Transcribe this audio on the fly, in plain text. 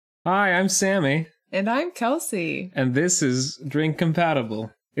Hi, I'm Sammy, And I'm Kelsey. and this is Drink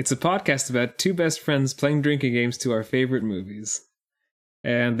Compatible. It's a podcast about two best friends playing drinking games to our favorite movies.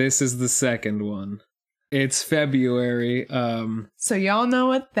 And this is the second one. It's February. So y'all know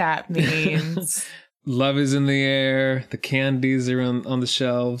what that means. Love is in the air. The candies are on the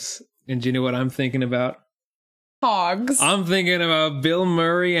shelves. And do you know what I'm thinking about? Hogs. I'm thinking about Bill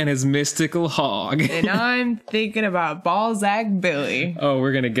Murray and his mystical hog. And I'm thinking about Balzac Billy. Oh,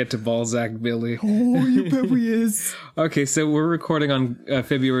 we're going to get to Balzac Billy. Oh, you bet we is. Okay, so we're recording on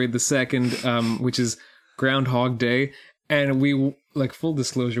February the 2nd, which is Groundhog Day. And we, like, full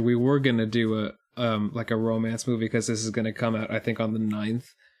disclosure, we were going to do a romance movie because this is going to come out, I think, on the 9th.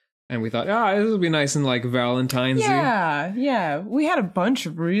 And we thought, this would be nice and, like, Valentine's Day. Yeah. We had a bunch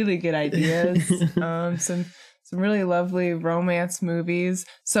of really good ideas. Some really lovely romance movies.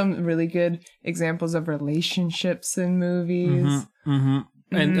 Some really good examples of relationships in movies.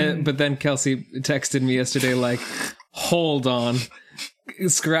 And but then Kelsey texted me yesterday, like, hold on.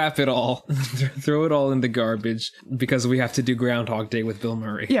 Scrap it all. Throw it all in the garbage because we have to do Groundhog Day with Bill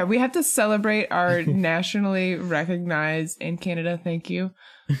Murray. Yeah, we have to celebrate our nationally recognized, in Canada, thank you,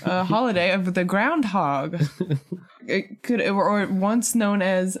 holiday of the groundhog. It could, or once known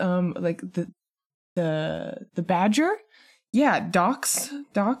as like the badger. Yeah, Dachs.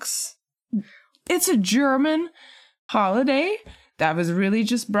 It's a German holiday that was really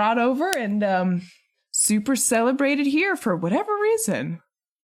just brought over and super celebrated here for whatever reason.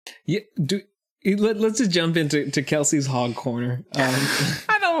 Yeah, let's just jump into Kelsey's hog corner.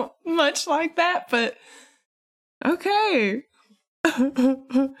 I don't much like that, but okay.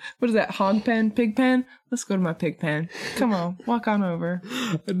 What is that? Hog pen? Pig pen? Let's go to my pig pen. Come on, walk on over.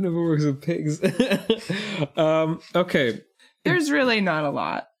 It never works with pigs. Okay. There's really not a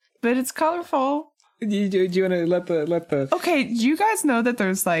lot, but it's colorful. Do you want to let the Okay, do you guys know that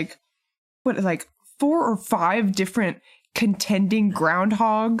there's like 4 or 5 different contending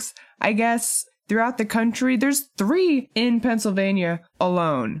groundhogs, I guess, throughout the country? There's 3 in Pennsylvania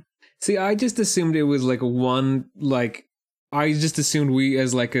alone. See, I just assumed it was like one, like, I just assumed we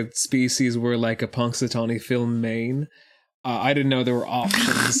as like a species were like a Punxsutawney Phil Maine. I didn't know there were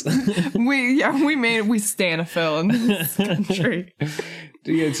options. we stand a Phil in this country.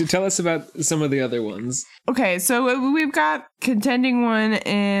 Yeah, so tell us about some of the other ones. Okay, so we've got contending one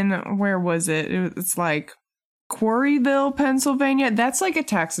in, where was it? It's like Quarryville, Pennsylvania. That's like a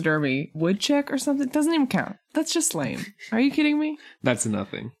taxidermy woodchuck or something. It doesn't even count. That's just lame. Are you kidding me? That's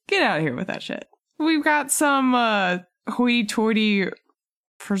nothing. Get out of here with that shit. We've got some hoity-toity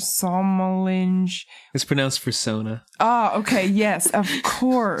Persommelinge. It's pronounced Persona. Oh, okay, yes, of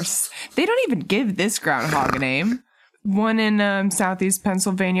course. They don't even give this groundhog a name. One in southeast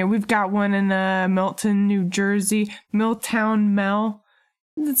Pennsylvania. We've got one in Milton, New Jersey. Milltown Mel.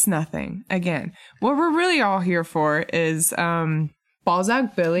 It's nothing. Again, what we're really all here for is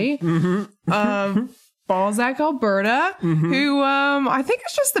Balzac Billy, Balzac Alberta, who I think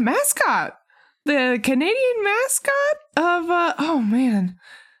is just the mascot. The Canadian mascot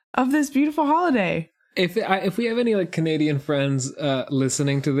of this beautiful holiday. If we have any like Canadian friends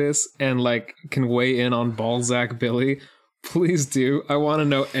listening to this and like can weigh in on Balzac Billy, please do. I want to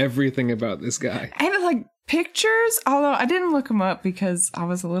know everything about this guy. And like pictures, although I didn't look him up because I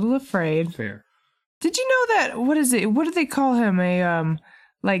was a little afraid. Fair. Did you know that? What is it? What do they call him? A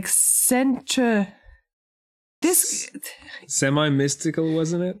like Semi-mystical,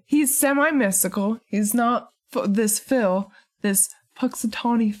 wasn't it? He's semi-mystical. He's not this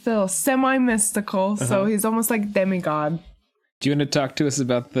Punxsutawney Phil, semi-mystical, so he's almost like demigod. Do you want to talk to us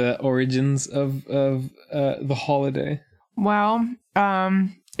about the origins of the holiday? Well,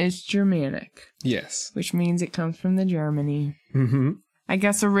 it's Germanic. Yes. Which means it comes from the Germany. Mm-hmm. I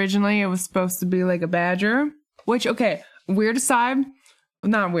guess originally it was supposed to be like a badger, which, okay, weird aside,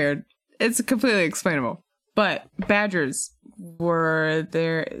 not weird, it's completely explainable, but badgers were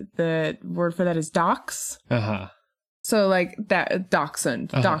the word for that is dachs. Uh-huh. So like that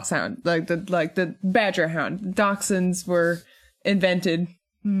dachshund, like the badger hound. Dachshunds were invented,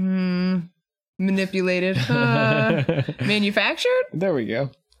 manipulated, manufactured. There we go.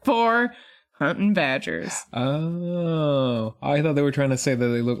 For hunting badgers. Oh, I thought they were trying to say that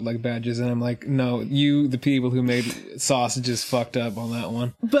they look like badgers, and I'm like, no, you, the people who made sausages, fucked up on that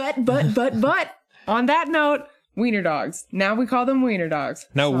one. But on that note, wiener dogs. Now we call them wiener dogs.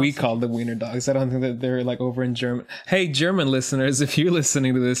 No, we call them wiener dogs. I don't think that they're like over in German. Hey, German listeners, if you're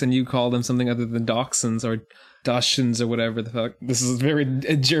listening to this and you call them something other than dachshunds or Dachshunds or whatever the fuck, this is very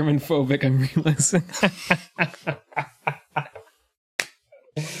German phobic, I'm realizing.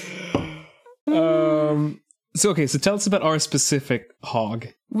 So tell us about our specific hog.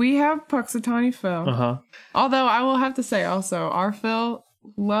 We have Puxatawny Phil. Uh-huh. Although I will have to say also, our Phil,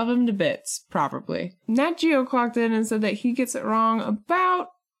 love him to bits, probably. Nat Geo clocked in and said that he gets it wrong about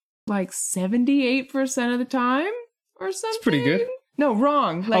like 78% of the time or something. It's pretty good. No,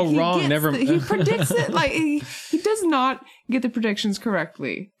 wrong. Like, wrong. Never. He predicts it. Like he does not get the predictions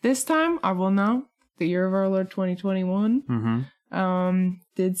correctly. This time, I will know. The year of our Lord 2021. Mm-hmm.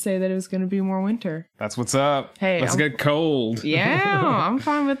 Did say that it was going to be more winter. That's what's up. Hey, let's get cold. Yeah, I'm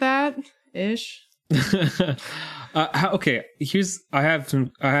fine with that. Ish. Okay, I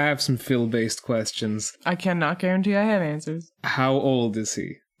have some Phil-based questions. I cannot guarantee I have answers. How old is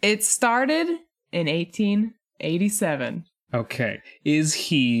he? It started in 1887. Okay. Is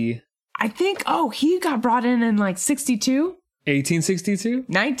he I think, he got brought in like 62? 1862?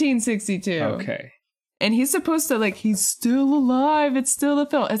 1962. Okay. And he's supposed to, like, he's still alive. It's still the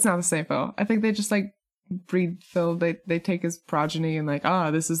Phil. It's not the same Phil. I think they just, like, breed Phil. They take his progeny and, like,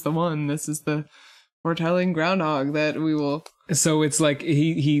 this is the one. This is the foretelling groundhog that we will. So it's like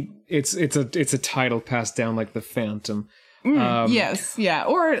it's a title passed down like the Phantom. Yes, yeah.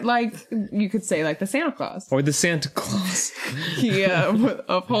 Or, like, you could say, like, the Santa Claus. Or the Santa Claus. He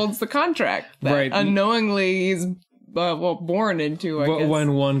upholds the contract that right. Unknowingly he's born into, I guess.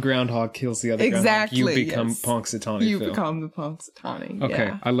 When one groundhog kills the other exactly, groundhog, you become yes. Punxsutawney Phil. You become the Punxsutawney, Okay,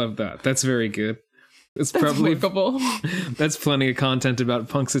 yeah. I love that. That's very good. That's probably workable. That's plenty of content about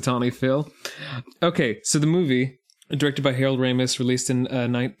Punxsutawney Phil. Okay, so the movie, directed by Harold Ramis, released in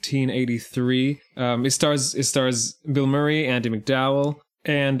 1983. It stars Bill Murray, Andie MacDowell,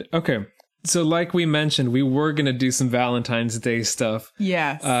 and so like we mentioned, we were gonna do some Valentine's Day stuff.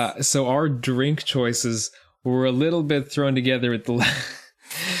 Yes. So our drink choices were a little bit thrown together at the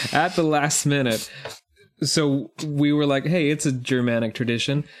last minute. So we were like, hey, it's a Germanic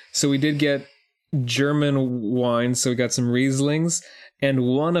tradition. So we did get German wine. So we got some Rieslings, and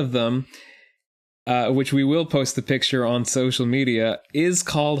one of them, which we will post the picture on social media, is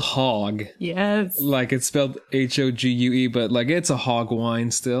called Hog. Yes. Like it's spelled Hogue, but like it's a hog wine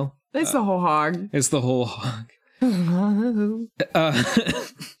still. It's the whole hog. It's the whole hog.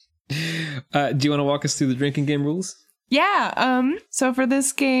 Do you want to walk us through the drinking game rules? Yeah. So for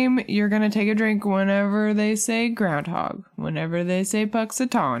this game, you're gonna take a drink whenever they say groundhog, whenever they say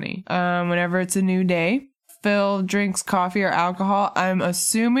Puxatawny, whenever it's a new day. Phil drinks coffee or alcohol. I'm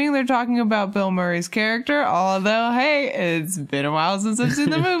assuming they're talking about Bill Murray's character, although, hey, it's been a while since I've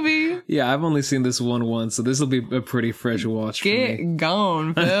seen the movie. Yeah, I've only seen this one once, so this will be a pretty fresh watch for me. Get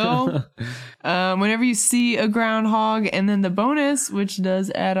gone, Phil. Whenever you see a groundhog, and then the bonus, which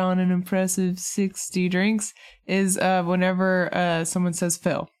does add on an impressive 60 drinks, is whenever someone says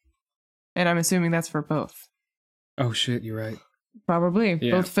Phil. And I'm assuming that's for both. Oh, shit, you're right. Probably.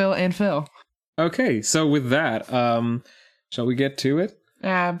 Yeah. Both Phil and Phil. Okay, so with that, shall we get to it?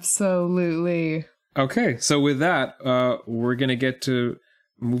 Absolutely. Okay, so with that, we're gonna get to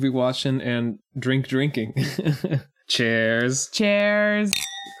movie watching and drinking. Cheers. Cheers.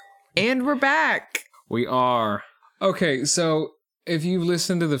 And we're back. We are. Okay, so if you've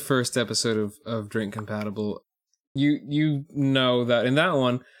listened to the first episode of Drink Compatible, you know that in that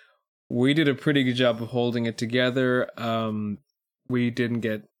one, we did a pretty good job of holding it together. We didn't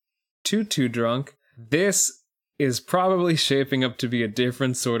get too drunk. This is probably shaping up to be a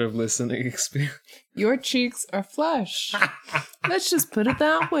different sort of listening experience. Your cheeks are flush. Let's just put it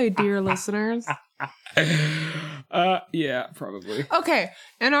that way, dear listeners. Yeah, probably. Okay,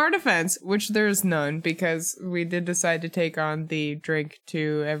 in our defense, which there's none, because we did decide to take on the drink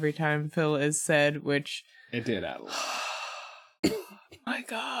to every time Phil is said, which it did add a lot. Oh my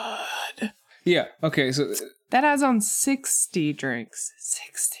god. Yeah, okay, so that adds on 60 drinks.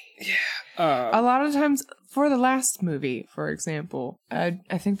 60. Yeah. A lot of times, for the last movie, for example, I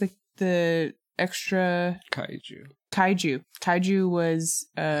think the extra Kaiju was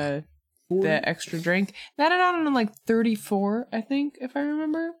the extra drink. That added on like 34, I think, if I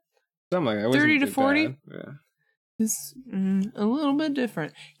remember. Something like that. 30 to 40. Bad. Yeah. It's a little bit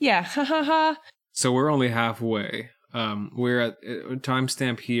different. Yeah, haha. So we're only halfway. We're at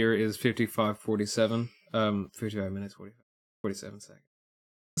timestamp here is 55:47. 55 minutes 47 seconds.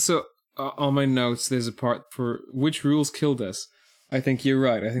 So on my notes, there's a part for which rules killed us. I think you're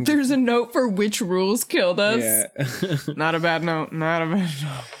right. I think there's a note for which rules killed us. Yeah. Not a bad note.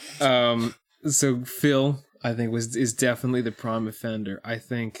 So Phil, I think is definitely the prime offender. I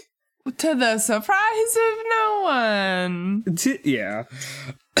think to the surprise of no one. Yeah.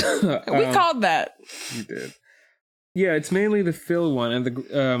 We called that. You did. Yeah, it's mainly the Phil one, and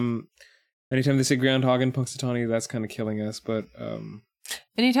the anytime they say groundhog and Punxsutawney, that's kind of killing us. But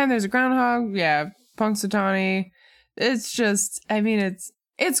anytime there's a groundhog, yeah, Punxsutawney. It's just, I mean,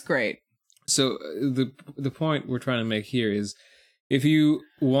 it's great. So the point we're trying to make here is, if you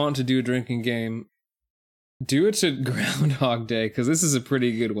want to do a drinking game, do it to Groundhog Day, because this is a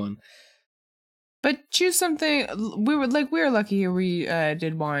pretty good one. But choose something. We were lucky here. We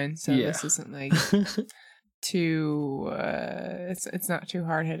did wine, so this isn't like too. It's not too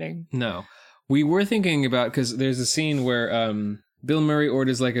hard hitting. No, we were thinking about, because there's a scene where Bill Murray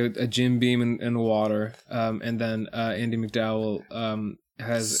orders like a Jim Beam and water, and then Andy McDowell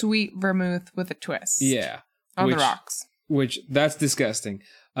has sweet vermouth with a twist. Yeah, on the rocks. Which that's disgusting.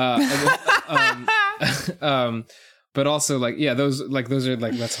 But also those are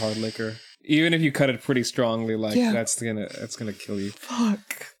like, that's hard liquor. Even if you cut it pretty strongly, that's gonna kill you.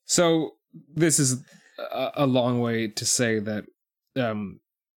 Fuck. So this is a long way to say that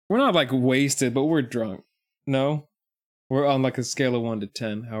we're not like wasted, but we're drunk. No, we're on like a scale of 1 to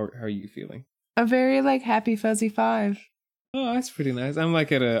 10. How are you feeling? A very like happy fuzzy 5. Oh, that's pretty nice. I'm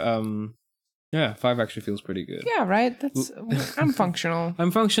like at a 5 actually feels pretty good. Yeah, right. I'm functional.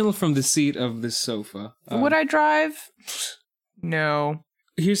 I'm functional from the seat of this sofa. Would I drive? No.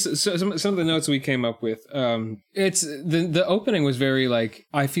 Here's some of the notes we came up with. It's the opening was very like,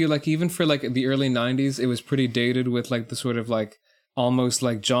 I feel like even for like the early 90s, it was pretty dated with like the sort of like almost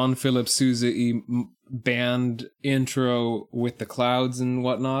like John Philip Sousa-y band intro with the clouds and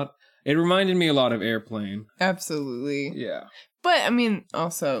whatnot. It reminded me a lot of Airplane. Absolutely. Yeah. But I mean,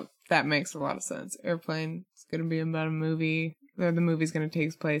 also that makes a lot of sense. Airplane is going to be about a movie. The movie's going to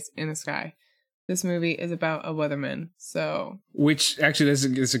take place in the sky. This movie is about a weatherman, so... Which, actually, that's a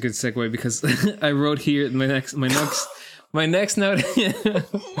good segue, because I wrote here, my next note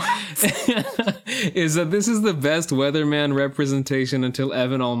is that this is the best weatherman representation until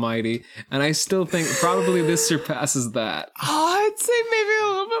Evan Almighty, and I still think probably this surpasses that. Oh, I'd say maybe a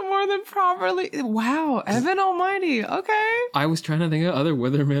little bit more than properly... Wow, Evan Almighty, okay. I was trying to think of other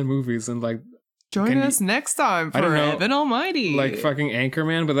weatherman movies, and like... Join us next time for Evan Almighty. Like fucking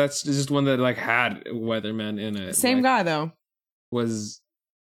Anchorman, but that's just one that like had weatherman in it. Same guy though. Was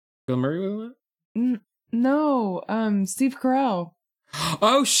Bill Murray with it? No, Steve Carell.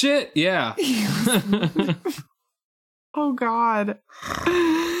 Oh shit! Yeah. Oh God.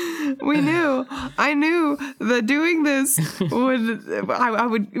 I knew that doing this we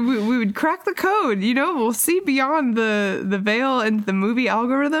would crack the code, you know, we'll see beyond the veil and the movie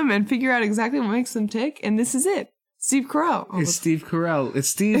algorithm and figure out exactly what makes them tick, and this is it. Steve Carell. It's Steve Carell. It's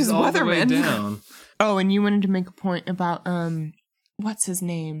Steve's all the way down. Oh, and you wanted to make a point about what's his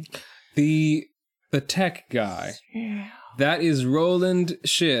name? The tech guy. Yeah. That is Roland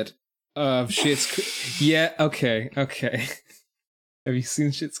Shit of Schitt's Creek. Yeah, okay. Have you seen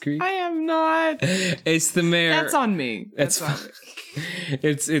Schitt's Creek? I have not. It's the mayor. That's on me. It's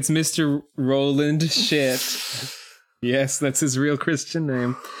Mr. Roland Shit. Yes, that's his real Christian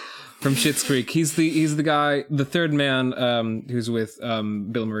name. From Schitt's Creek. He's the guy, the third man, who's with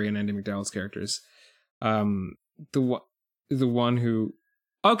Bill Murray and Andy McDowell's characters. The one who.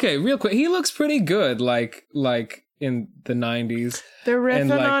 Okay, real quick. He looks pretty good. Like in the 90s. They're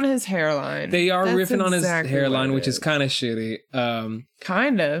riffing on his hairline. They are riffing on his hairline, which is kind of shitty.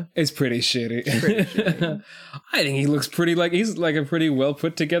 Kind of. It's pretty shitty. I think he looks he's like a pretty well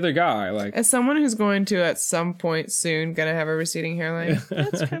put together guy. Like, as someone who's going to at some point soon gonna have a receding hairline,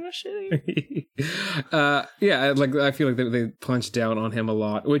 that's kind of shitty. Yeah, like I feel like they punched down on him a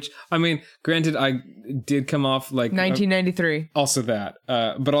lot. Which, I mean, granted, I did come off like 1993. Also that,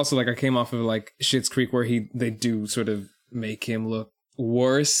 but also like I came off of like Schitt's Creek, where they do sort of make him look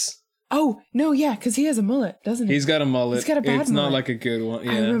worse. Oh, no, yeah, because he has a mullet, doesn't he? He's got a mullet. He's got a bad mullet. It's not like a good one.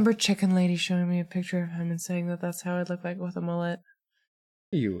 Yeah. I remember Chicken Lady showing me a picture of him and saying that that's how I'd look like with a mullet.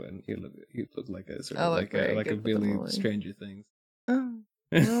 You wouldn't. You look like a sort of like a Billy Stranger Things. Oh,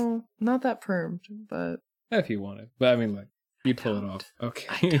 no, not that permed, but... If you wanted. But I mean, like, you'd pull it off. Okay.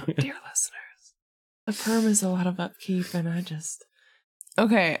 I don't, dear listeners. A perm is a lot of upkeep, and I just...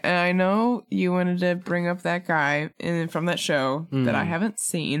 Okay, and I know you wanted to bring up that guy from that show that I haven't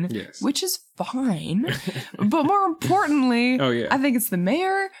seen, yes, which is fine. But more importantly, I think it's the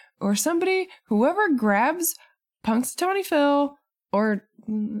mayor or somebody, whoever grabs Punxsutawney Phil or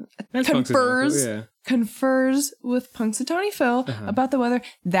confers with Punxsutawney Phil about the weather.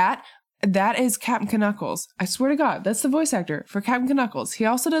 That is Captain Knuckles. I swear to God, that's the voice actor for Captain Knuckles. He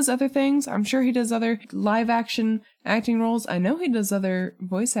also does other things. I'm sure he does other live action acting roles. I know he does other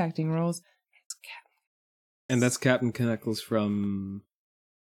voice acting roles. It's Captain. And that's Captain Knuckles from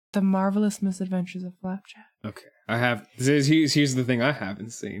The Marvelous Misadventures of Flapjack. Okay. I have. Here's the thing I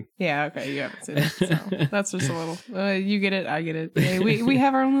haven't seen. Yeah, okay, you haven't seen it. So that's just a little. You get it, I get it. Hey, we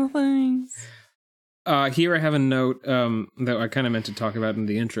have our own little things. Here I have a note that I kind of meant to talk about in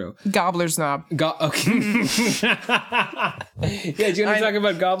the intro. Gobbler's Knob. Okay. Yeah, do you want to talk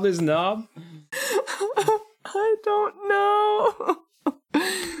about Gobbler's Knob? I don't know.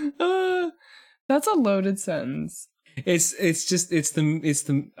 That's a loaded sentence. It's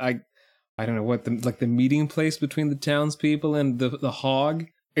the I don't know what the meeting place between the townspeople and the hog.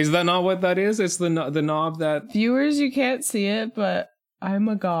 Is that not what that is? It's the knob that Viewers, you can't see it, but I'm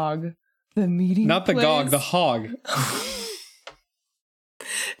agog. The meeting not the place. gog, the hog.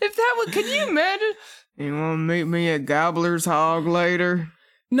 If that would, can you imagine? You want to meet me at Gobbler's Hog later?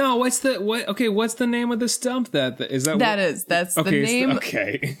 No, what's the name of the stump that's That's the name.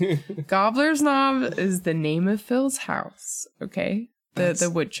 Okay. Gobbler's Knob is the name of Phil's house. Okay, the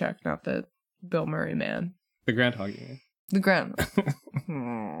woodchuck, not the Bill Murray man. The groundhog. Yeah. The ground.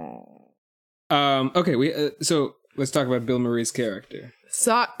 Okay. So let's talk about Bill Murray's character.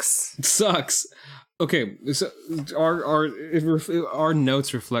 Sucks. Okay, so our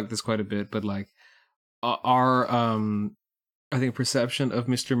notes reflect this quite a bit, but like our I think perception of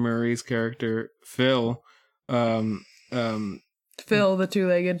Mr. Murray's character Phil, Phil the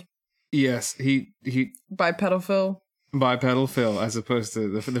two-legged. Yes, he Bipedal Phil. Bipedal Phil as opposed to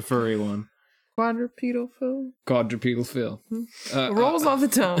the furry one. Quadrupedal Phil. Quadrupedal Phil. Rolls off the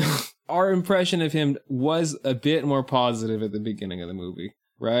tongue. Our impression of him was a bit more positive at the beginning of the movie,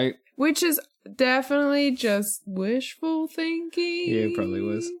 right? Which is definitely just wishful thinking. Yeah, it probably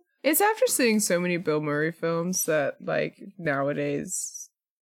was. It's after seeing so many Bill Murray films that, like, nowadays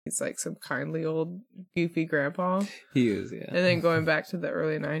he's like some kindly old goofy grandpa. He is, yeah. And then going back to the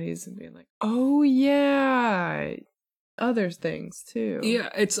early 90s and being like, oh yeah, other things too. Yeah,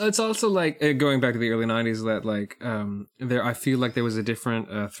 it's also like going back to the early 90s that like there I feel like there was a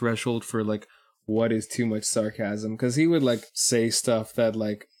different threshold for like what is too much sarcasm, because he would like say stuff that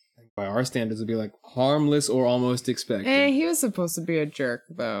like by our standards would be like harmless or almost expected. And he was supposed to be a jerk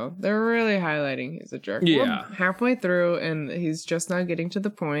though. They're really highlighting he's a jerk. Yeah. We're halfway through and he's just not getting to the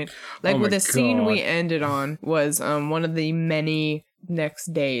point. Like with the scene we ended on was one of the many next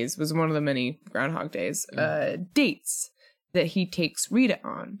days, was one of the many Groundhog Days dates that he takes Rita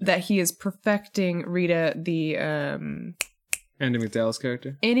on, that he is perfecting Rita, the Andie MacDowell's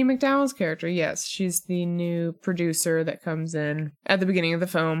character. Andie MacDowell's character, yes. She's the new producer that comes in at the beginning of the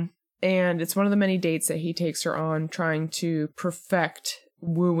film. And it's one of the many dates that he takes her on, trying to perfect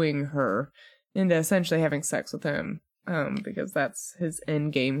wooing her into essentially having sex with him. Because that's his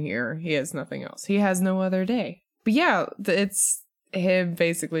end game here. He has nothing else. He has no other day. But yeah, it's him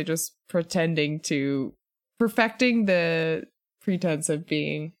basically just perfecting the pretense of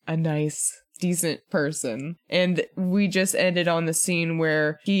being a nice, decent person. And we just ended on the scene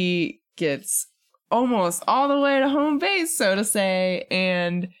where he gets almost all the way to home base, so to say,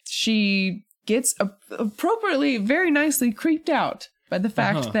 and she gets appropriately, very nicely creeped out by the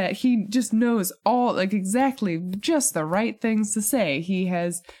fact that he just knows all, like, exactly just the right things to say. He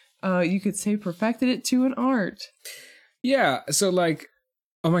has, you could say, perfected it to an art. Yeah, so like,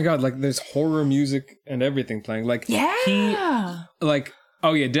 oh my god, like there's horror music and everything playing. Like he, like,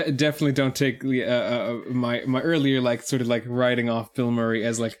 oh yeah, definitely don't take my earlier like sort of like writing off Bill Murray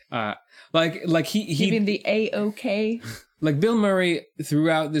as like he even the A-OK. Like Bill Murray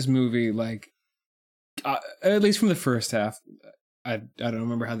throughout this movie, like at least from the first half, I don't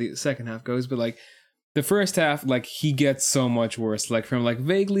remember how the second half goes, but like the first half, like he gets so much worse, like from like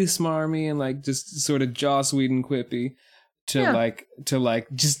vaguely smarmy and like just sort of Joss Whedon quippy to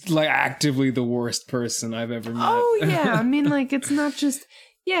just like actively the worst person I've ever met. Oh yeah, I mean like it's not just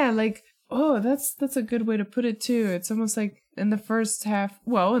like that's a good way to put it too. It's almost like in the first half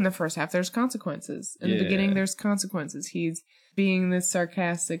there's consequences. In the beginning there's consequences. He's being this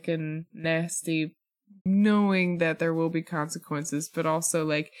sarcastic and nasty, knowing that there will be consequences, but also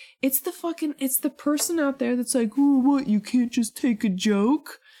like it's the person out there that's like, oh, what, you can't just take a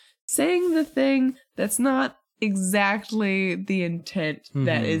joke, saying the thing that's not exactly the intent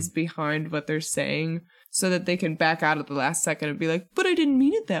that is behind what they're saying, so that they can back out at the last second and be like, but I didn't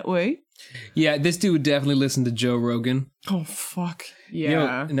mean it that way. Yeah, this dude would definitely listen to Joe Rogan. Oh, fuck. Yeah. You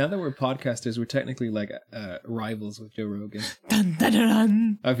know, now that we're podcasters, we're technically like rivals with Joe Rogan. Dun, dun, dun,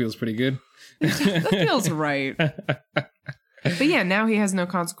 dun. That feels pretty good. That feels right. But yeah, now he has no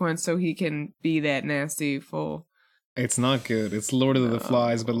consequence, so he can be that nasty full. It's not good. It's Lord of the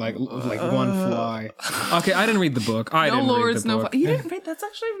Flies, but like one fly. Okay, I didn't read the book. I didn't read the book. You didn't read? That's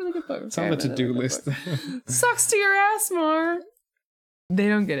actually a really good book. It's on the to-do list. Sucks to your ass, Mar. They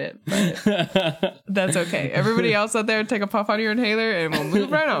don't get it, but that's okay. Everybody else out there, take a puff on your inhaler and we'll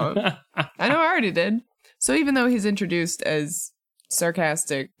move right on. I know I already did. So even though he's introduced as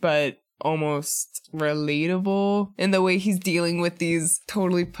sarcastic, but almost relatable in the way he's dealing with these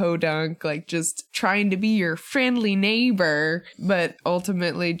totally podunk, like just trying to be your friendly neighbor, but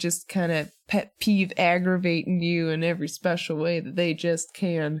ultimately just kind of pet peeve aggravating you in every special way that they just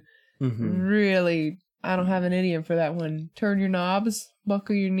can. Mm-hmm. Really, I don't have an idiom for that one. Turn your knobs,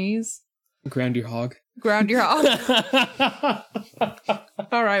 buckle your knees, Ground your hog. ground your hog.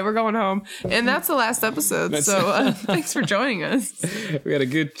 All right, we're going home. And that's the last episode. So thanks for joining us. We had a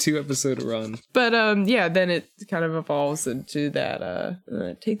good 2-episode run. But yeah, then it kind of evolves into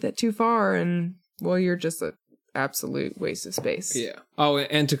that take that too far and well, you're just an absolute waste of space. Yeah. Oh,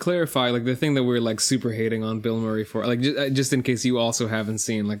 and to clarify, like the thing that we're like super hating on Bill Murray for, like just in case you also haven't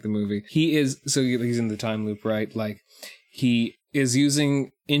seen like the movie, he's in the time loop, right? Like he is using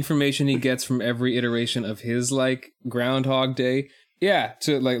information he gets from every iteration of his like Groundhog Day. Yeah,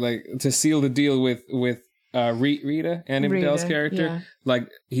 to like to seal the deal with Rita, Andie MacDowell's character. Yeah. Like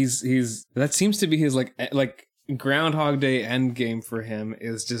he's that seems to be his like Groundhog Day endgame for him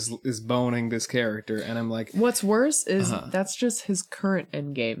is boning this character, and I'm like, what's worse is that's just his current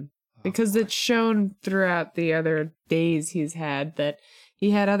endgame, because it's shown throughout the other days he's had that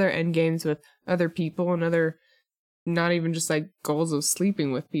he had other endgames with other people and other. Not even just like goals of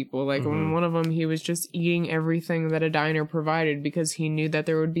sleeping with people. Like one of them, he was just eating everything that a diner provided because he knew that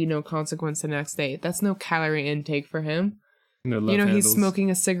there would be no consequence the next day. That's no calorie intake for him. No love you know, handles. He's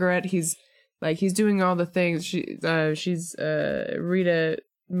smoking a cigarette. He's doing all the things. Rita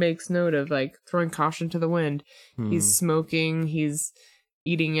makes note of, like throwing caution to the wind. He's smoking. He's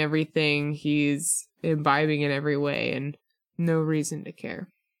eating everything. He's imbibing in every way, and no reason to care.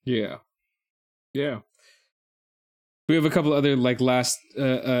 Yeah. We have a couple other like last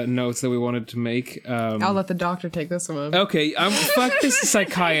notes that we wanted to make. I'll let the doctor take this one. Okay, fuck this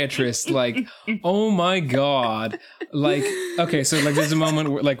psychiatrist. Like, oh my god. Like, okay, so like there's a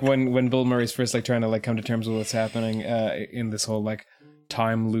moment where, like when Bill Murray's first like trying to like come to terms with what's happening in this whole like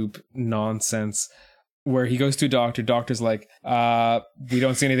time loop nonsense, where he goes to a doctor's like, we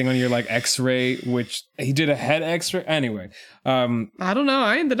don't see anything on your like x-ray, which he did a head x-ray anyway. I don't know,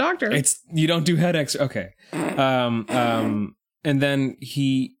 I ain't the doctor. You don't do head x-ray. Okay. And then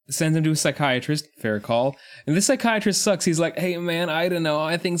he sends him to a psychiatrist, fair call. And this psychiatrist sucks. He's like, hey man, I don't know,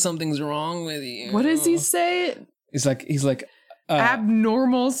 I think something's wrong with you. What does he say? He's like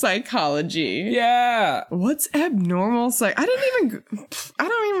abnormal psychology. Yeah. What's abnormal I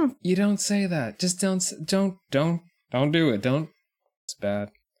don't even. You don't say that. Just don't do it. Don't. It's bad.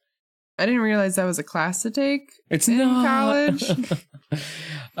 I didn't realize that was a class to take. It's in not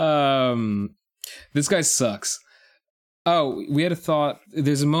college. This guy sucks. Oh, we had a thought.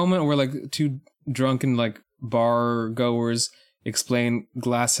 There's a moment where like two drunken like bar goers explain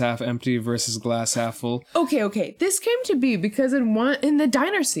glass half empty versus glass half full. Okay. This came to be because in the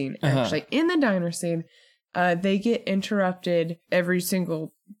diner scene, actually, they get interrupted every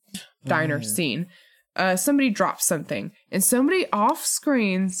single diner scene. Somebody drops something, and somebody off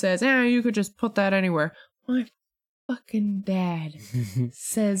screen says, you could just put that anywhere. My fucking dad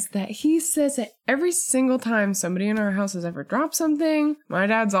says that. He says it every single time somebody in our house has ever dropped something. My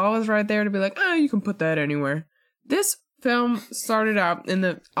dad's always right there to be like, you can put that anywhere. This film started out in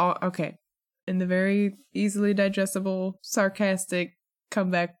the very easily digestible, sarcastic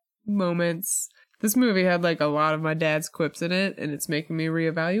comeback moments. This movie had like a lot of my dad's quips in it, and it's making me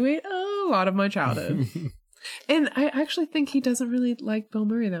reevaluate a lot of my childhood. And I actually think he doesn't really like Bill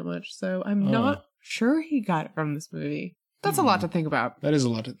Murray that much, so I'm not sure he got it from this movie. That's a lot to think about. That is a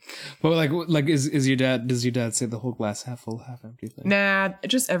lot. But like, does your dad say the whole glass half full, half empty thing? Nah,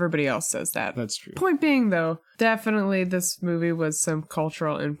 just everybody else says that. That's true. Point being, though, definitely this movie was some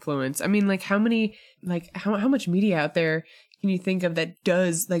cultural influence. I mean, like how much media out there can you think of that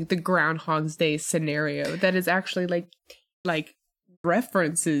does like the Groundhog's Day scenario that is actually like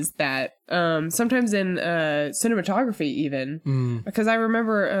references that sometimes in cinematography even, because I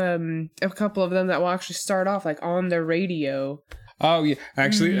remember a couple of them that will actually start off like on the radio. Oh yeah,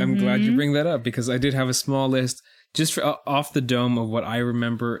 actually I'm glad you bring that up, because I did have a small list just for, off the dome of what I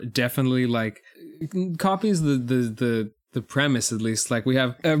remember. Definitely like copies the premise, at least. Like we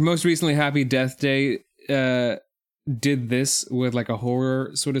have most recently Happy Death Day did this with like a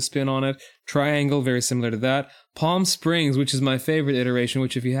horror sort of spin on it. Triangle, very similar to that. Palm Springs, which is my favorite iteration,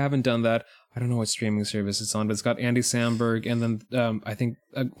 which if you haven't done that, I don't know what streaming service it's on, but it's got Andy Samberg and then I think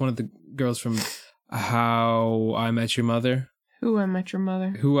one of the girls from How I Met Your Mother. Who I Met Your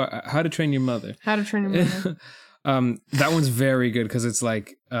Mother. How to Train Your Mother. How to Train Your Mother. That one's very good because it's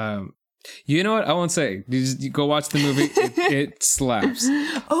like you know what? I won't say. You go watch the movie. It slaps.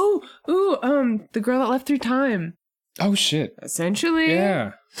 The Girl That Left Through Time. Oh shit. Essentially.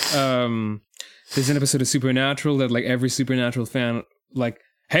 Yeah. there's an episode of Supernatural that like every Supernatural fan like,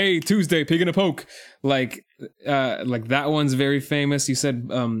 hey, Tuesday, pig in a poke. Like that one's very famous. You said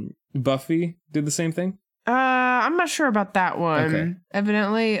Buffy did the same thing? I'm not sure about that one. Okay.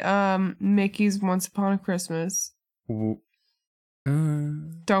 Evidently, Mickey's Once Upon a Christmas. Don't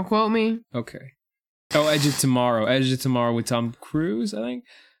quote me. Okay. Oh, Edge of Tomorrow. Edge of Tomorrow with Tom Cruise, I think.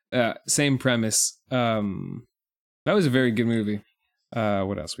 Same premise. That was a very good movie.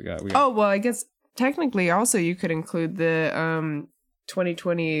 What else we got? Oh, well, I guess technically also you could include the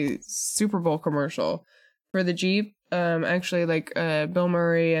 2020 Super Bowl commercial for the Jeep. Actually, like Bill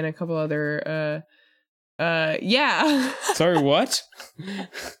Murray and a couple other yeah. Sorry, what?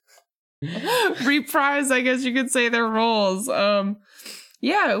 Reprise, I guess you could say, their roles.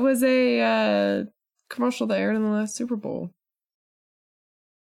 Yeah, it was a commercial that aired in the last Super Bowl.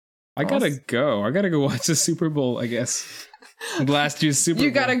 I gotta go watch the Super Bowl, I guess. Last year's Super Bowl.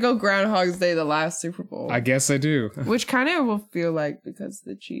 You gotta go Groundhog's Day, the last Super Bowl. I guess I do. Which kind of will feel like because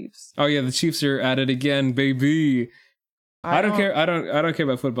the Chiefs. Oh yeah, the Chiefs are at it again, baby. I don't care. I don't care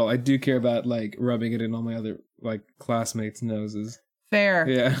about football. I do care about like rubbing it in all my other like classmates' noses. Fair.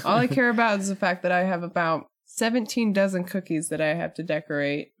 Yeah. All I care about is the fact that I have about 17 dozen cookies that I have to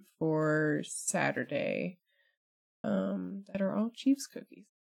decorate for Saturday. That are all Chiefs cookies.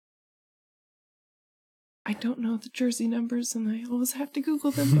 I don't know the jersey numbers, and I always have to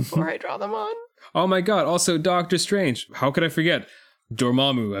Google them before I draw them on. Oh my god! Also, Doctor Strange. How could I forget?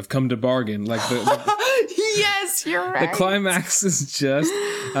 Dormammu, I've come to bargain. Like the yes, you're right. The climax is just.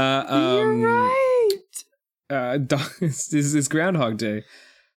 You're right. It's Groundhog Day.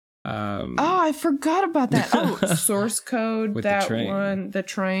 Oh, I forgot about that. Oh, source code. With that the train. one. The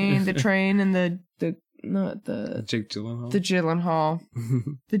train, and the not the Jake Gyllenhaal. The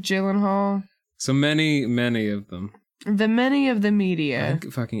Gyllenhaal. So many of them. The many of the I media.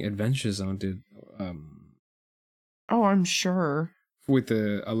 think fucking Adventure Zone did. Oh, I'm sure. With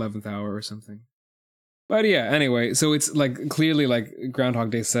the 11th hour or something. But yeah, anyway, so it's like clearly like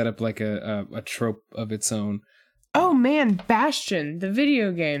Groundhog Day set up like a trope of its own. Oh man, Bastion, the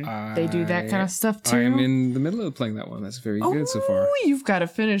video game. They do that kind of stuff too. I am in the middle of playing that one. That's very good so far. You've got to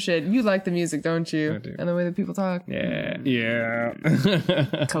finish it. You like the music, don't you? I do. And the way that people talk. Yeah.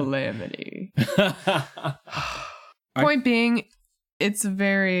 Calamity. Point being, it's a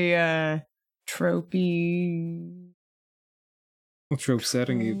very tropey. Trope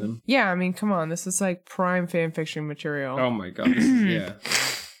setting even. Yeah, I mean, come on. This is like prime fan fiction material. Oh my god. Yeah.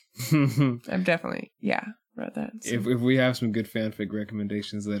 I've definitely, read that. So. If we have some good fanfic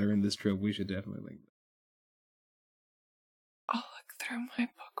recommendations that are in this trope, we should definitely link I'll look through my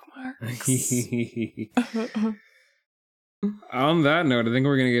bookmarks. them. On that note, I think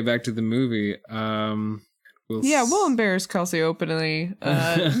we're gonna get back to the movie. We'll embarrass Kelsey openly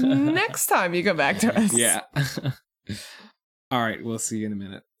next time you go back to us. Yeah. All right, we'll see you in a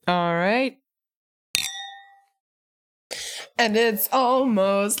minute. All right. And it's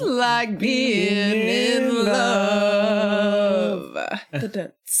almost like being in love. The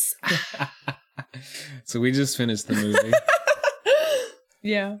dance. So we just finished the movie.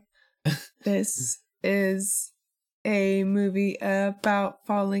 Yeah. This is a movie about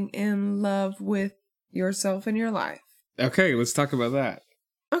falling in love with yourself and your life. Okay, let's talk about that.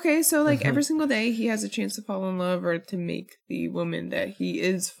 Okay, so like every single day he has a chance to fall in love or to make the woman that he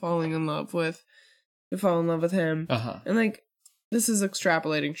is falling in love with to fall in love with him. And like, this is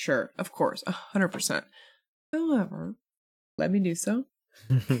extrapolating, sure, of course, 100%. However, let me do so.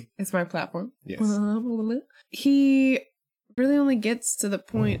 It's my platform. Yes. He really only gets to the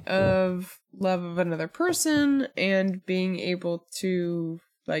point of love of another person and being able to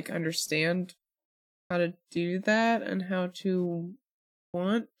like understand how to do that and how to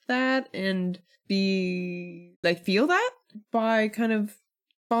want that and be like feel that by kind of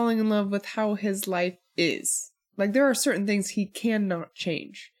falling in love with how his life is. Like there are certain things he cannot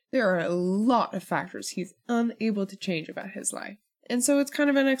change. There are a lot of factors he's unable to change about his life. And so it's kind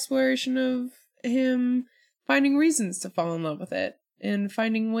of an exploration of him finding reasons to fall in love with it and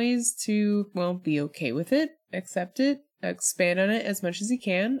finding ways to, well, be okay with it, accept it, expand on it as much as he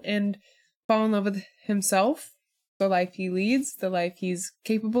can, and fall in love with himself, the life he leads, the life he's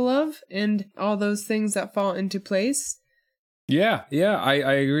capable of, and all those things that fall into place. Yeah, I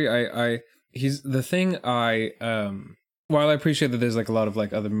agree. He's the thing while I appreciate that there's like a lot of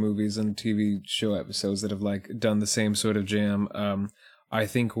like other movies and TV show episodes that have like done the same sort of jam, I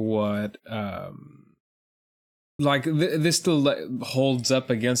think what like this still holds up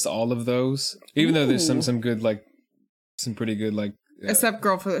against all of those, even though there's some good like some pretty good like except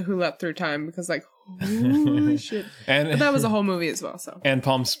Girl Who Leapt Through Time, because like Holy shit! And But that was a whole movie as well. So. and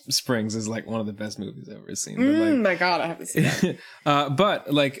Palm Springs is like one of the best movies I've ever seen. My God, I have to see that.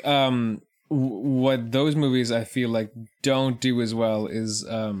 But like what those movies I feel like don't do as well is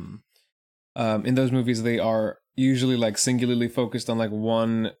in those movies they are usually like singularly focused on like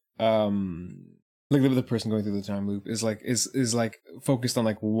one like the person going through the time loop is like focused on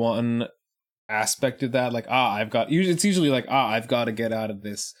like one aspect of that, like it's usually like I've got to get out of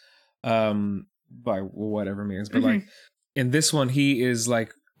this by whatever means, but like in this one he is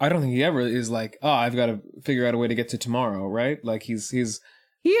like, I don't think he ever is like, I've got to figure out a way to get to tomorrow, right? Like he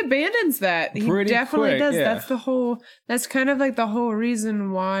abandons that. He definitely does. Yeah. That's kind of like the whole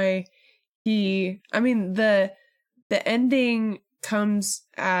reason why the ending comes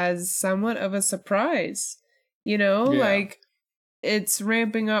as somewhat of a surprise, like it's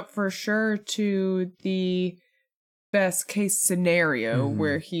ramping up for sure to the best case scenario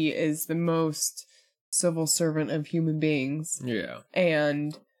where he is the most civil servant of human beings. Yeah.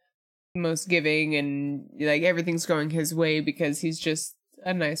 And most giving, and like everything's going his way because he's just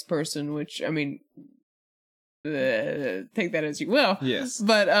a nice person, which, I mean, take that as you will. Yes.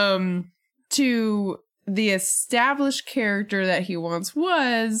 But to the established character that he once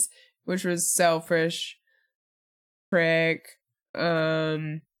was, which was selfish, prick,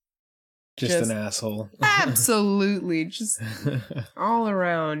 just an asshole. Absolutely. Just all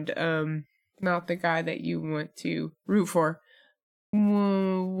around not the guy that you want to root for.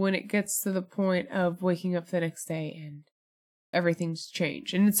 When it gets to the point of waking up the next day and everything's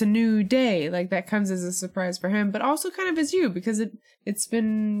changed and it's a new day, like that comes as a surprise for him, but also kind of as you, because it's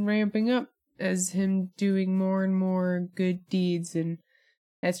been ramping up as him doing more and more good deeds, and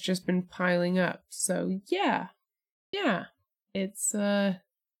that's just been piling up. So yeah, it's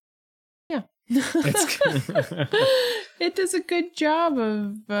it does a good job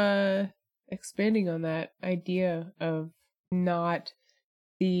of expanding on that idea of not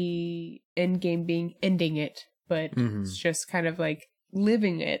the end game being ending it, but it's just kind of like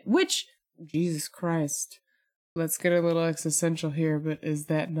living it, which, Jesus Christ, let's get a little existential here, but is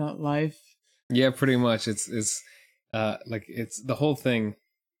that not life? Yeah, pretty much. It's like it's the whole thing,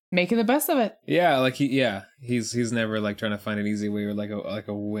 making the best of it. Yeah, like he's never like trying to find an easy way or like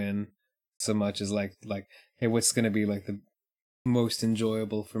a win so much as like hey, what's gonna be like the most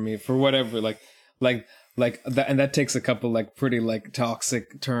enjoyable for me for whatever like that, and that takes a couple like pretty like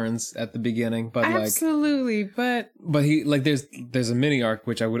toxic turns at the beginning, but absolutely, but he like there's a mini arc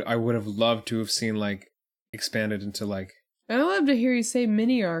which I would have loved to have seen like expanded into like. I'd love to hear you say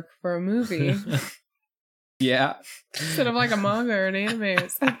mini arc for a movie. Yeah, instead of like a manga or an anime or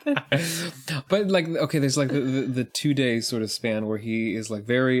something. But like, okay, there's like the 2 day sort of span where he is like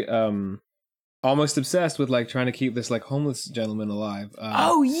very almost obsessed with like trying to keep this like homeless gentleman alive.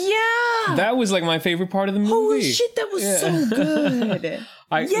 Oh yeah, that was like my favorite part of the movie. Holy shit, that was so good.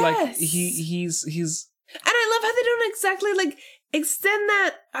 Yes, like he's and I love how they don't exactly like extend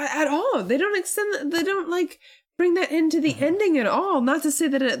that at all. They don't extend that. They don't like bring that into the ending at all. Not to say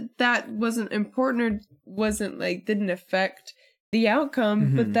that that wasn't important or wasn't like didn't affect the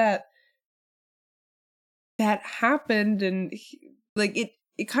outcome, but that happened, and like it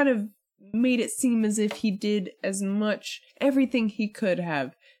kind of made it seem as if he did as much everything he could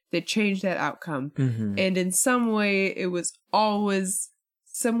have that changed that outcome, and in some way it was always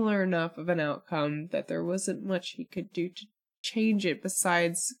similar enough of an outcome that there wasn't much he could do to change it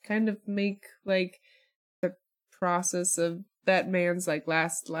besides kind of make like the process of that man's like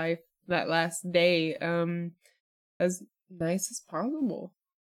last life, that last day, as nice as possible.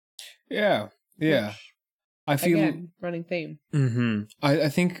 Yeah. Which, I feel again, running theme. I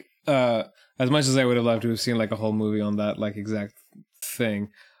think as much as I would have loved to have seen like a whole movie on that like exact thing,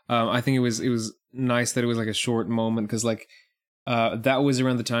 I think it was nice that it was like a short moment, because like that was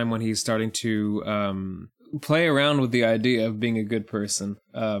around the time when he's starting to play around with the idea of being a good person.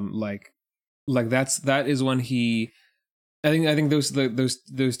 Like that is when he, I think those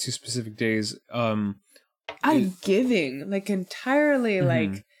two specific days out of giving, like entirely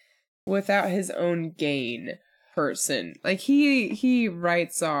like without his own gain person. Like he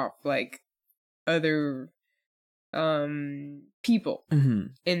writes off like other people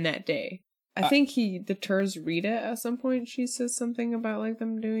in that day. I think he deters Rita at some point. She says something about like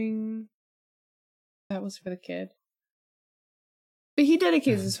them doing that was for the kid. But he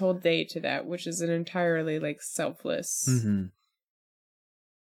dedicates his whole day to that, which is an entirely like selfless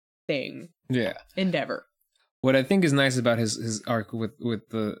thing. Yeah. Endeavor. What I think is nice about his arc with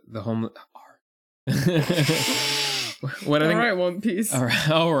the homeless what I think. All right, One Piece. All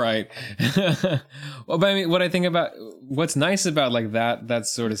right. Well, but I mean, what I think about what's nice about like that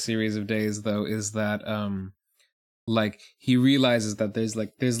sort of series of days though is that like he realizes that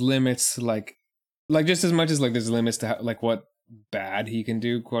there's limits like just as much as like there's limits to like what bad he can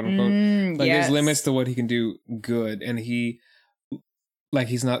do, quote unquote. Like yes. there's limits to what he can do good, and he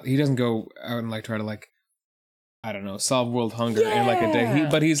doesn't go out and like try to like, I don't know, solve world hunger in like a day.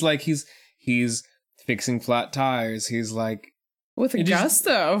 But he's fixing flat tires. He's like with he just-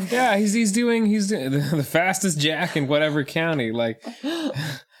 gusto. yeah, he's doing the fastest jack in whatever county. Like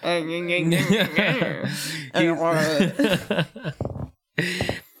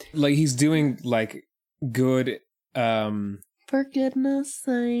like he's doing like good for goodness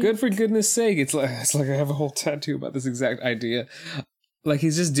sake. Good for goodness sake. It's like I have a whole tattoo about this exact idea. Like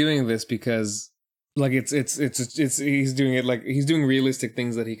he's just doing this because like it's he's doing it like he's doing realistic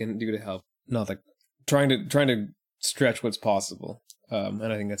things that he can do to help. Not like trying to stretch what's possible. And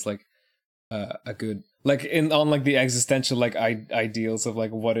I think that's like a good like on like the existential like ideals of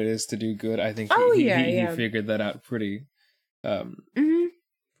like what it is to do good. I think he figured that out pretty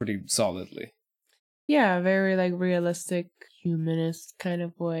pretty solidly. Yeah, very like realistic humanist kind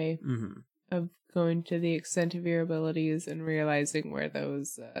of way Mm-hmm. of going to the extent of your abilities and realizing where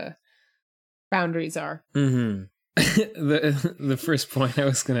those boundaries are. Mm-hmm. the first point I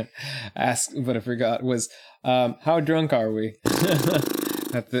was gonna ask, but I forgot, was how drunk are we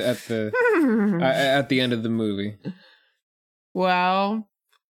at the end of the movie? Well,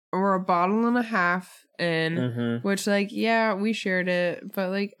 we're a bottle and a half in, Mm-hmm. which like yeah, we shared it, but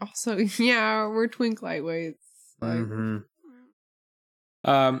like also yeah, we're twink lightweights. Like, Mm-hmm.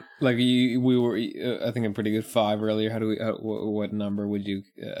 Like we were, I think a pretty good 5 earlier. How do we? What number would you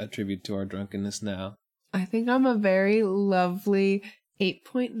attribute to our drunkenness now? I think I'm a very lovely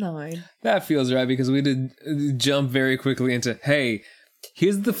 8.9. That feels right because we did jump very quickly into hey,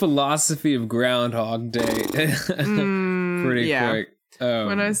 here's the philosophy of Groundhog Day. Pretty quick.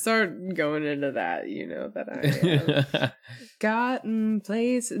 When I start going into that, you know that I gotten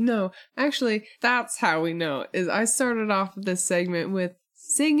place. No, actually, that's how we know. Is I started off this segment with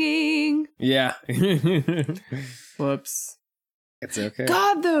singing. Yeah. Whoops. It's okay.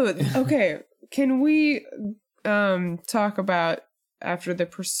 God, though. Okay, can we talk about after the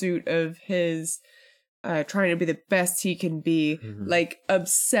pursuit of his trying to be the best he can be, like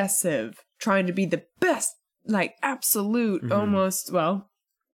obsessive, trying to be the best. Like absolute, almost. Well,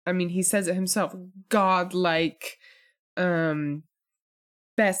 I mean, he says it himself. Godlike, best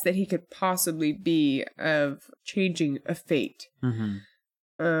that he could possibly be of changing a fate.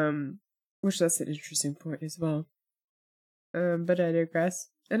 Which that's an interesting point as well. But I digress,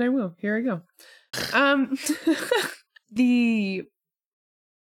 and I will. Here I go. The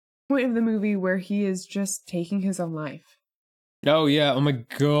point of the movie where he is just taking his own life. Oh yeah! Oh my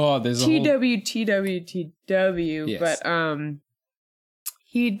God! There's a whole... TW. Yes. But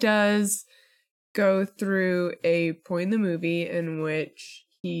he does go through a point in the movie in which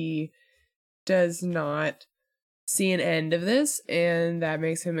he does not see an end of this, and that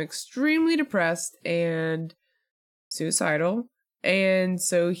makes him extremely depressed and suicidal, and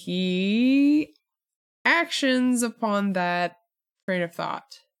so he actions upon that train of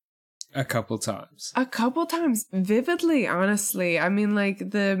thought. A couple times, Vividly, honestly. I mean,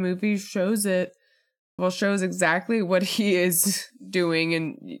 like, the movie shows exactly what he is doing,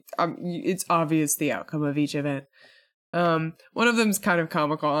 and it's obvious the outcome of each event. One of them's kind of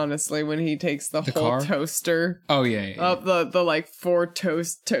comical, honestly, when he takes the whole car? toaster. Oh yeah. Up the like 4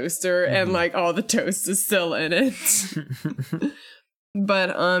 toaster, and like all the toast is still in it.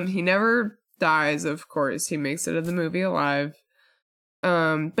 But he never dies, of course. He makes it in the movie alive.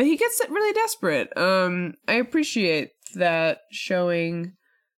 But he gets really desperate. I appreciate that showing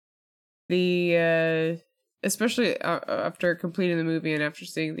the, especially after completing the movie and after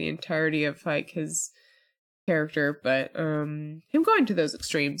seeing the entirety of like his character, but him going to those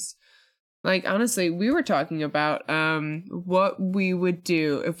extremes. Like, honestly, we were talking about what we would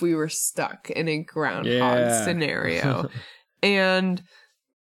do if we were stuck in a groundhog scenario. And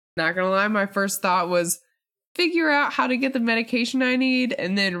not gonna lie, my first thought was figure out how to get the medication I need,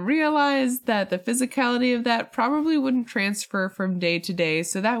 and then realize that the physicality of that probably wouldn't transfer from day to day.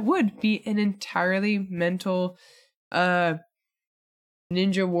 So that would be an entirely mental ninja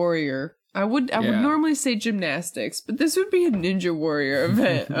warrior. I would normally say gymnastics, but this would be a ninja warrior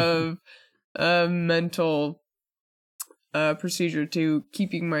event of a mental procedure to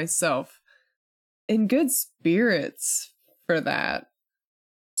keeping myself in good spirits for that.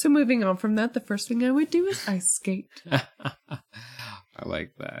 So moving on from that, the first thing I would do is ice skate. I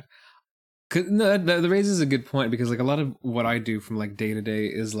like that. No, that raises a good point because like a lot of what I do from like day to day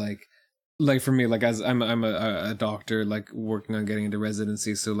is like for me, like as I'm a doctor, like working on getting into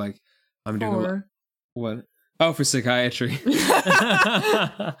residency, so like I'm doing a lot. What? Oh, for psychiatry.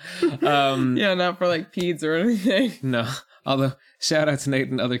 Yeah, not for like peds or anything. No, although shout out to Nate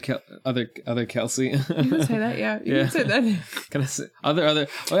and other Kelsey. You can say that, yeah. You can say that. Can I say other?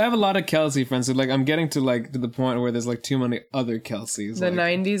 I have a lot of Kelsey friends, so like I'm getting to like to the point where there's like too many other Kelseys. The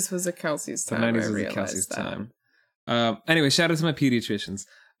like, 90s was a Kelsey's time. The 90s was a Kelsey's time. Anyway, shout out to my pediatricians.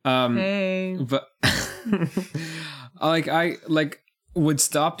 Hey, but I would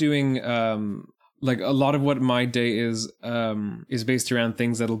stop doing like a lot of what my day is based around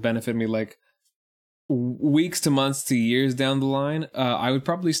things that'll benefit me like weeks to months to years down the line. I would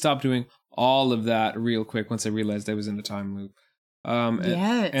probably stop doing all of that real quick once I realized I was in a time loop.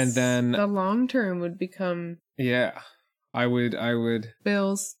 yes, and then the long term would become I would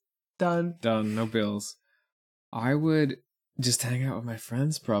bills done no bills. I would just hang out with my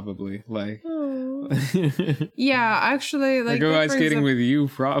friends probably like. Yeah, actually, like go ice skating with you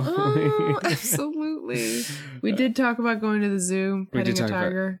probably. Oh, absolutely. We did talk about going to the zoo, petting a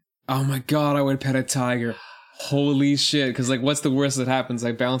tiger. Oh my god, I would pet a tiger. Holy shit! Because like, what's the worst that happens?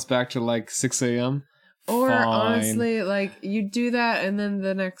 I bounce back to like 6 a.m. Or Fine. honestly, like you do that, and then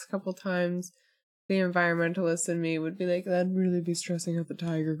the next couple times, the environmentalist in me would be like, "That'd really be stressing out the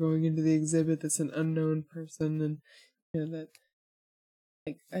tiger going into the exhibit. That's an unknown person, and you know that."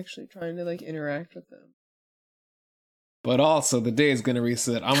 Like actually trying to like interact with them. But also the day is gonna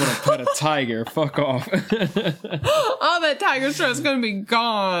reset. I'm gonna pet a tiger. Fuck off. All that tiger stress is gonna be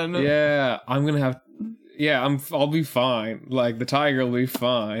gone. Yeah, I'm gonna have. Yeah, I'll be fine. Like the tiger will be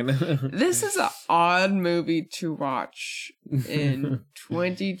fine. This is an odd movie to watch in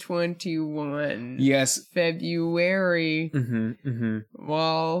 2021. Yes, February.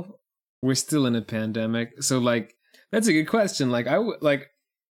 Well, we're still in a pandemic, so like. That's a good question. Like I would like.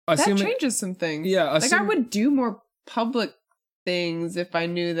 That changes some things. Yeah, like I would do more public things if I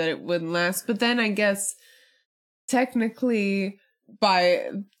knew that it wouldn't last. But then I guess technically,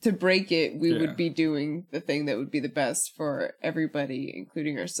 to break it, we would be doing the thing that would be the best for everybody,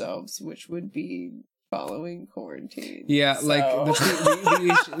 including ourselves, which would be following quarantine. Yeah, so. Like the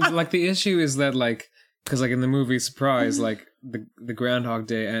issue, like the issue is that like because like in the movie Surprise, like the Groundhog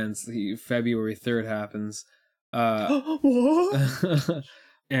Day ends, the February 3rd happens. What?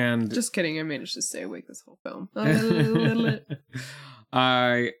 And just kidding, I managed to stay awake this whole film.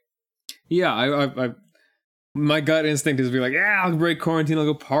 I my gut instinct is to be like, yeah, I'll break quarantine, I'll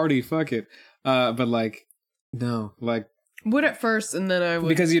go party, fuck it. But like, no, like would at first, and then I would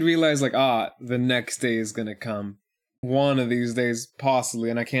because you'd realize like, the next day is gonna come, one of these days possibly,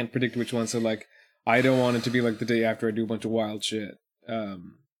 and I can't predict which one. So like, I don't want it to be like the day after I do a bunch of wild shit. I'll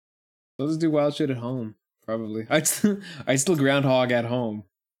just do wild shit at home. Probably. I'd still Groundhog at home.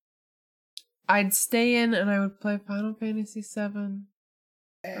 I'd stay in and I would play Final Fantasy VII.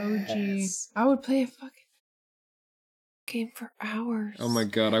 OG. I would play a fucking game for hours. Oh my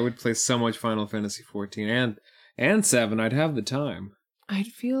god, I would play so much Final Fantasy 14 and 7. I'd have the time. I'd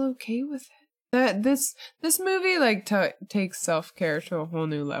feel okay with it. This movie like takes self-care to a whole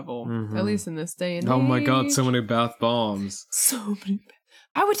new level. At least in this day and age. Oh my god, so many bath bombs. So many bath.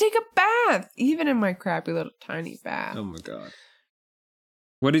 I would take a bath, even in my crappy little tiny bath. Oh my god!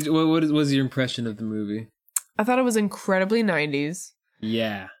 What was your impression of the movie? I thought it was incredibly 90s.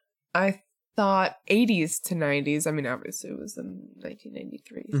 Yeah. I thought 80s to 90s. I mean, obviously it was in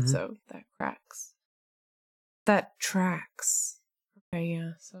 1993, so that tracks. That tracks. Okay,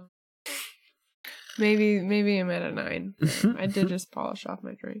 yeah. So maybe I'm at a 9. I did just polish off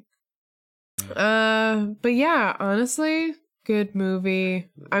my drink. But yeah, honestly. Good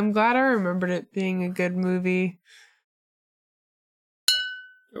movie. I'm glad I remembered it being a good movie.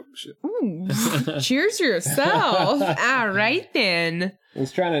 Oh, shit. Ooh, cheers yourself. All right, then. I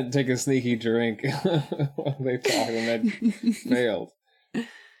was trying to take a sneaky drink while they talked and that failed.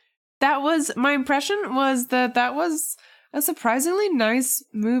 My impression was that was a surprisingly nice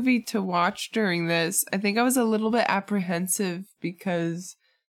movie to watch during this. I think I was a little bit apprehensive because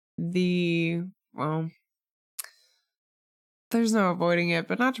there's no avoiding it,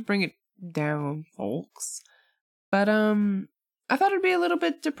 but not to bring it down, folks. But I thought it'd be a little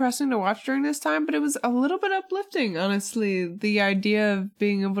bit depressing to watch during this time, but it was a little bit uplifting, honestly. The idea of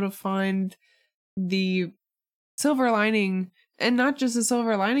being able to find the silver lining, and not just the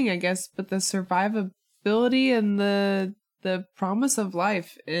silver lining, I guess, but the survivability and the promise of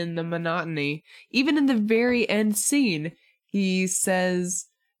life in the monotony. Even in the very end scene, he says,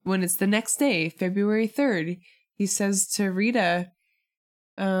 when it's the next day, February 3rd, he says to Rita,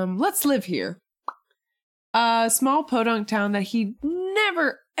 let's live here. A small podunk town that he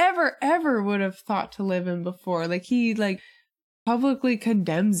never, ever, ever would have thought to live in before. Like, he, like, publicly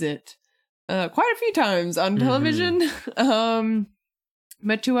condemns it quite a few times on television.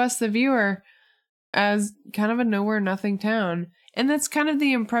 But to us, the viewer, as kind of a nowhere nothing town. And that's kind of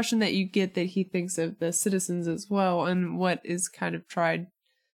the impression that you get that he thinks of the citizens as well, and what is kind of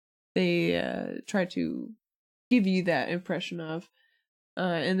they try to give you that impression of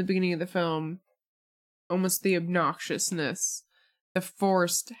in the beginning of the film. Almost the obnoxiousness, the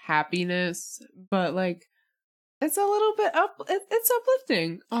forced happiness, but like it's a little bit it's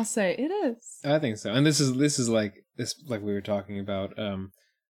uplifting. I'll say it is. I think so. And this is like we were talking about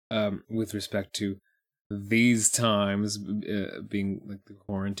with respect to these times being like the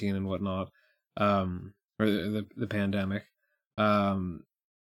quarantine and whatnot, or the pandemic,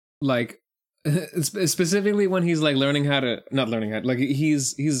 like specifically when he's like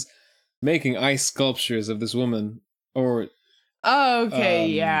he's making ice sculptures of this woman, or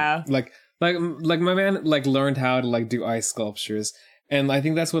yeah, like my man like learned how to like do ice sculptures, and I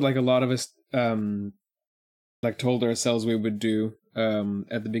think that's what like a lot of us like told ourselves we would do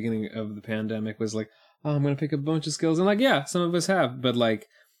at the beginning of the pandemic, was like, oh, I'm gonna pick up a bunch of skills, and like, yeah, some of us have, but like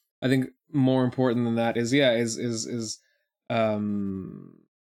I think more important than that is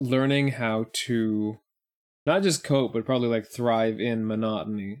learning how to not just cope, but probably like thrive in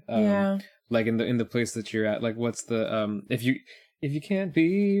monotony. Like in the place that you're at. Like, what's the if you can't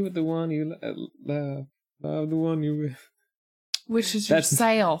be with the one you love the one you, which is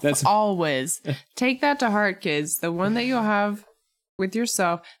yourself. That's always take that to heart, kids. The one that you'll have with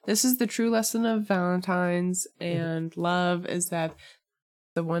yourself. This is the true lesson of Valentine's and love, is that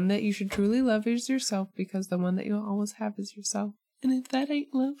the one that you should truly love is yourself, because the one that you'll always have is yourself. And if that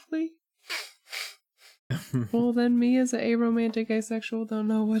ain't lovely, well, then me as an aromantic asexual don't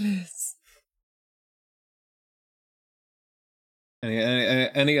know what is.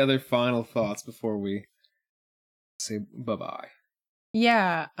 Any other final thoughts before we say bye-bye?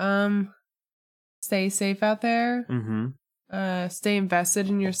 Yeah, stay safe out there. Stay invested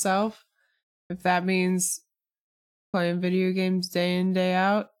in yourself. If that means playing video games day in, day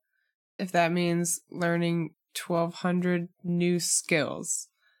out. If that means learning 1,200 new skills.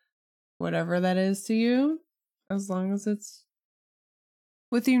 Whatever that is to you, as long as it's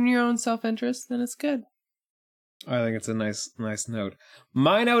within your own self-interest, then it's good. I think it's a nice note.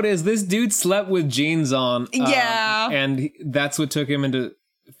 My note is this dude slept with jeans on. Yeah. And that's what took him into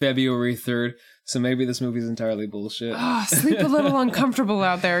February 3rd. So maybe this movie's entirely bullshit. Sleep a little uncomfortable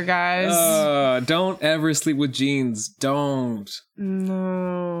out there, guys. Don't ever sleep with jeans. Don't.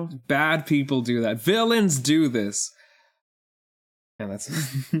 No. Bad people do that. Villains do this. And that's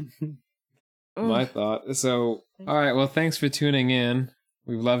my thought. So, all right. Well, thanks for tuning in.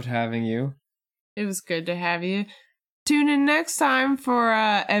 We've loved having you. It was good to have you. Tune in next time for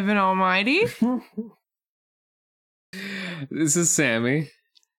Evan Almighty. This is Sammy.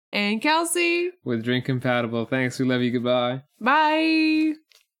 And Kelsey. With Drink Compatible. Thanks. We love you. Goodbye. Bye.